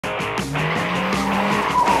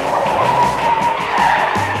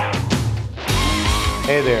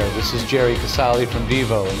Hey there, this is Jerry Casale from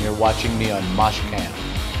Devo, and you're watching me on Moshcam.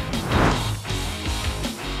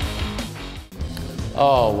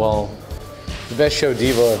 Oh, well, the best show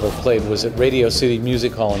Devo ever played was at Radio City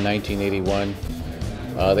Music Hall in 1981.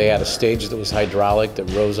 They had a stage that was hydraulic that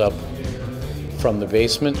rose up from the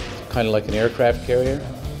basement, kind of like an aircraft carrier.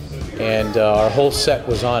 And our whole set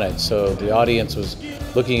was on it, so the audience was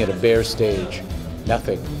looking at a bare stage,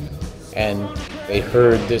 nothing. And they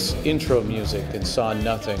heard this intro music and saw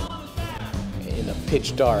nothing in the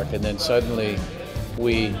pitch dark, and then suddenly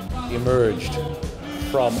we emerged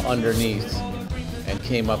from underneath and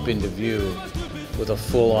came up into view with a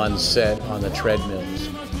full-on set on the treadmills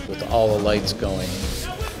with all the lights going.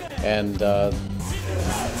 And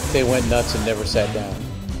they went nuts and never sat down.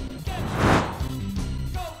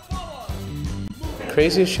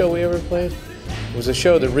 Craziest show we ever played was a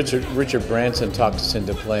show that Richard Branson talked us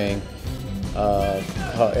into playing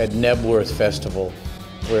at Nebworth Festival,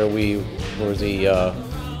 where we were the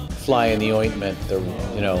fly in the ointment,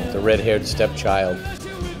 the red-haired stepchild.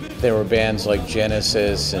 There were bands like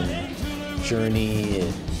Genesis and Journey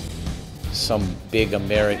and some big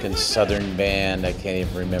American Southern band, I can't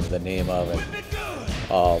even remember the name of it,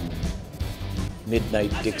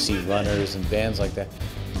 Midnight Dixie Runners and bands like that.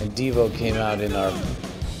 And Devo came out in our,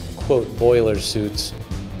 quote, boiler suits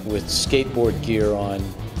with skateboard gear on,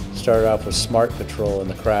 started off with Smart Patrol, and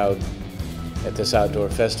the crowd at this outdoor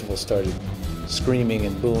festival started screaming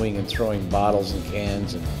and booing and throwing bottles and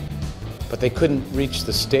cans. But they couldn't reach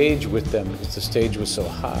the stage with them because the stage was so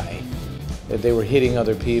high that they were hitting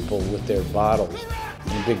other people with their bottles,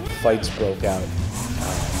 and big fights broke out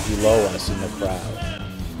below us in the crowd.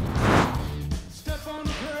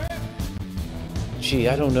 Gee,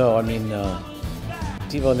 I don't know. I mean,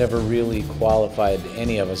 Devo never really qualified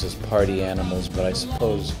any of us as party animals, but I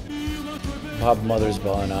suppose Bob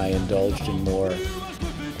Mothersbaugh and I indulged in more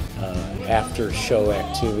after-show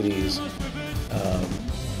activities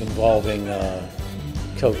involving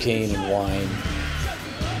cocaine and wine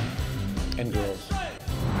and girls.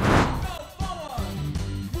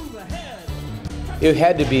 It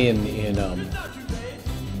had to be in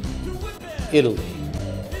Italy,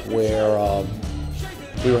 where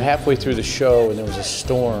we were halfway through the show and there was a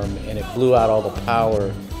storm and it blew out all the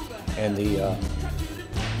power, and the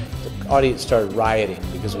audience started rioting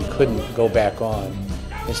because we couldn't go back on.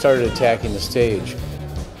 They started attacking the stage.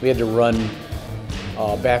 We had to run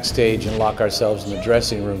backstage and lock ourselves in the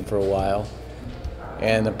dressing room for a while,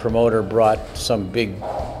 and the promoter brought some big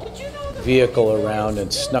vehicle around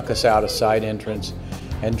and snuck us out a side entrance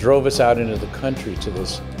and drove us out into the country to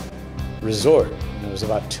this resort. And it was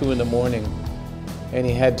about 2 in the morning, and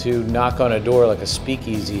he had to knock on a door like a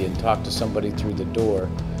speakeasy and talk to somebody through the door.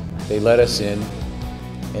 They let us in,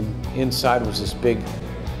 and inside was this big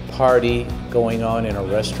party going on in a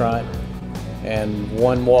restaurant, and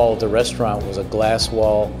one wall of the restaurant was a glass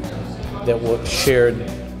wall that shared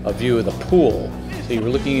a view of the pool. So you were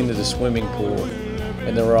looking into the swimming pool,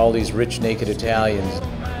 and there were all these rich naked Italians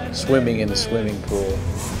swimming in the swimming pool,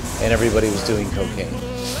 and everybody was doing cocaine.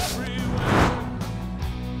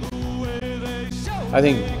 I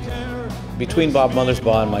think between Bob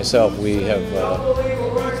Mothersbaugh and myself, we have,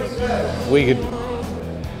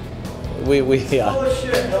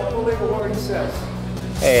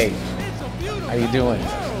 Hey, how you doing?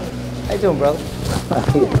 How you doing, brother?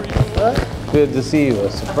 Good to see you, a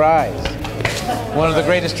surprise. One of the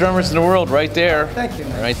greatest drummers in the world, right there. Thank you,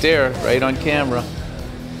 man. Right there, right on camera.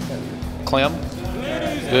 Clem?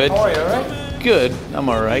 Good? How are you, all right? Good, I'm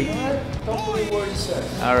all right. Don't believe what he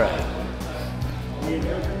says. All right.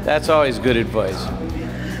 That's always good advice.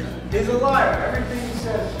 He's a liar. Everything he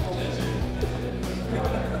says.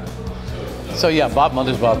 So yeah, Bob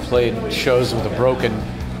Mothersbaugh played shows with a broken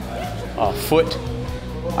foot.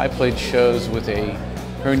 I played shows with a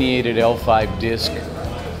herniated L5 disc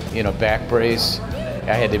in a back brace.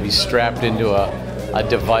 I had to be strapped into a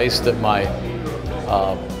device that my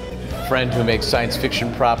friend who makes science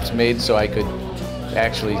fiction props made so I could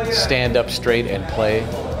actually stand up straight and play.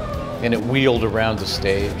 And it wheeled around the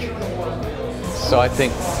stage. So I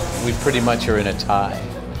think we pretty much are in a tie.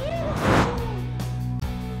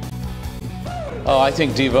 Oh, I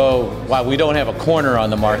think Devo, while we don't have a corner on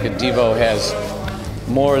the market, Devo has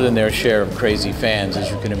more than their share of crazy fans, as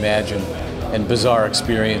you can imagine, and bizarre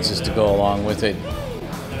experiences to go along with it,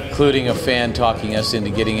 including a fan talking us into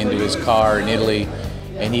getting into his car in Italy,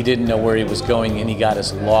 and he didn't know where he was going, and he got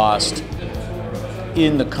us lost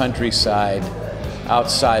in the countryside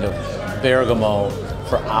outside of Bergamo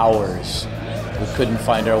for hours. We couldn't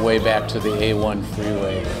find our way back to the A1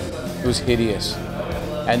 freeway. It was hideous.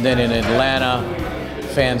 And then in Atlanta,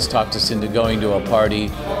 fans talked us into going to a party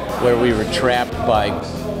where we were trapped by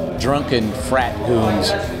drunken frat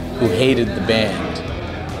goons who hated the band.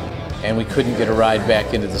 And we couldn't get a ride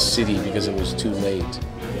back into the city because it was too late.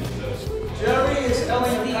 Jerry is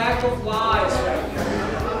telling a pack of lies right now.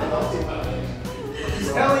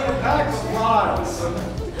 He's telling a pack of lies.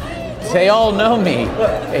 They all know me.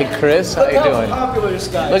 Hey, Chris, how you doing? Popular this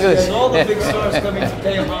guy Look at this. all the big stars coming to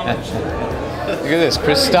pay homage. Look at this,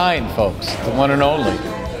 Chris Stein, folks, the one and only.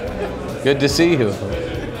 Good to see you.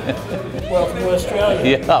 Well, from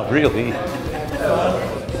Australia. Yeah, really. Here,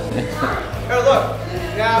 look.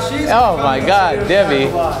 Now she's. Oh my God, Debbie.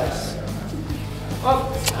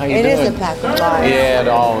 How you It doing? is a pack of lies. Yeah, it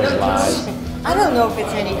always lies. I don't know if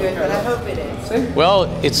it's any good, but I hope it is. Well,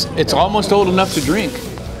 it's almost old enough to drink.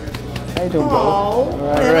 How you doing, brother? Oh,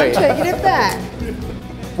 then right. I'm taking it back.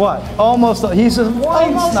 What? Almost. He's a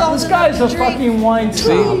wine Almost snob. old This guy's a enough to drink. fucking wine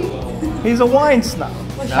snob. He's a wine snob.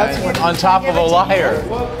 On top of a liar.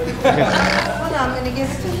 Well, I'm going to give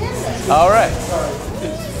it to him then. All right.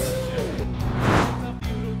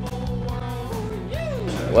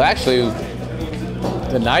 Well, actually,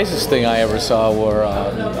 the nicest thing I ever saw were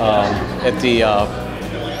at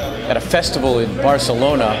a festival in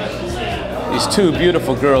Barcelona. These two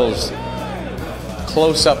beautiful girls,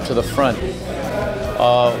 close up to the front,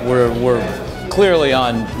 were clearly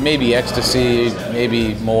on maybe ecstasy,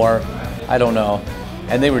 maybe more, I don't know.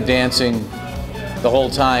 And they were dancing the whole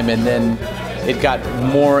time, and then it got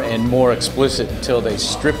more and more explicit until they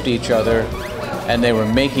stripped each other, and they were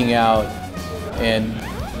making out and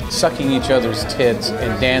sucking each other's tits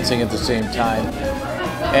and dancing at the same time.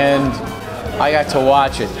 And I got to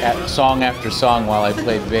watch it song after song while I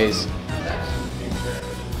played bass.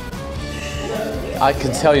 I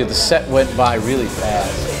can tell you the set went by really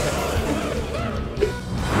fast.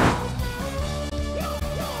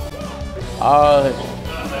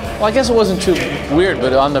 Well, I guess it wasn't too weird,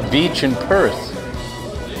 but on the beach in Perth.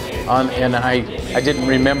 And I didn't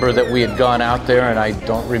remember that we had gone out there, and I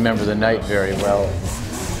don't remember the night very well. It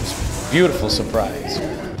was a beautiful surprise.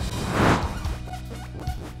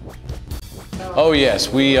 Oh yes,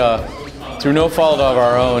 we, through no fault of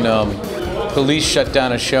our own, police shut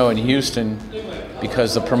down a show in Houston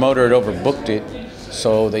because the promoter had overbooked it,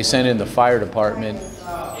 so they sent in the fire department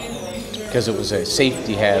because it was a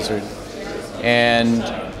safety hazard. And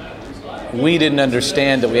we didn't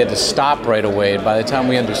understand that we had to stop right away. By the time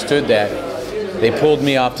we understood that, they pulled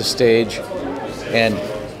me off the stage and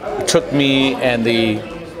took me and the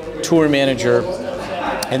tour manager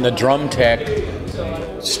and the drum tech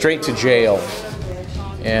straight to jail.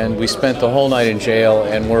 And we spent the whole night in jail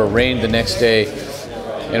and were arraigned the next day.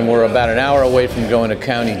 And we're about an hour away from going to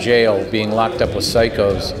county jail, being locked up with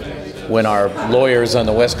psychos, when our lawyers on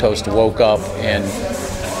the West Coast woke up and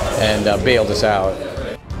bailed us out.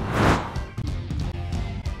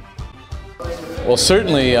 Well,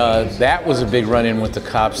 certainly that was a big run-in with the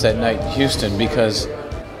cops that night in Houston, because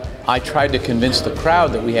I tried to convince the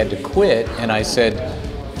crowd that we had to quit, and I said,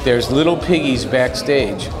 there's little piggies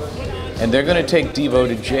backstage, and they're going to take Devo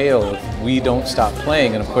to jail if we don't stop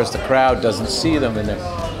playing. And of course the crowd doesn't see them, and they're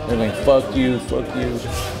going, fuck you, fuck you.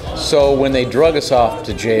 So when they drug us off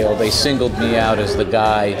to jail, they singled me out as the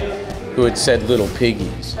guy who had said little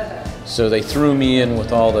piggies. So they threw me in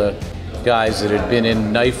with all the guys that had been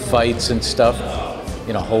in knife fights and stuff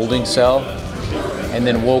in a holding cell, and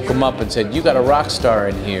then woke them up and said, you got a rock star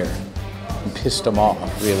in here, and pissed them off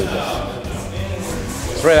really bad.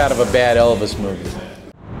 It's right out of a bad Elvis movie.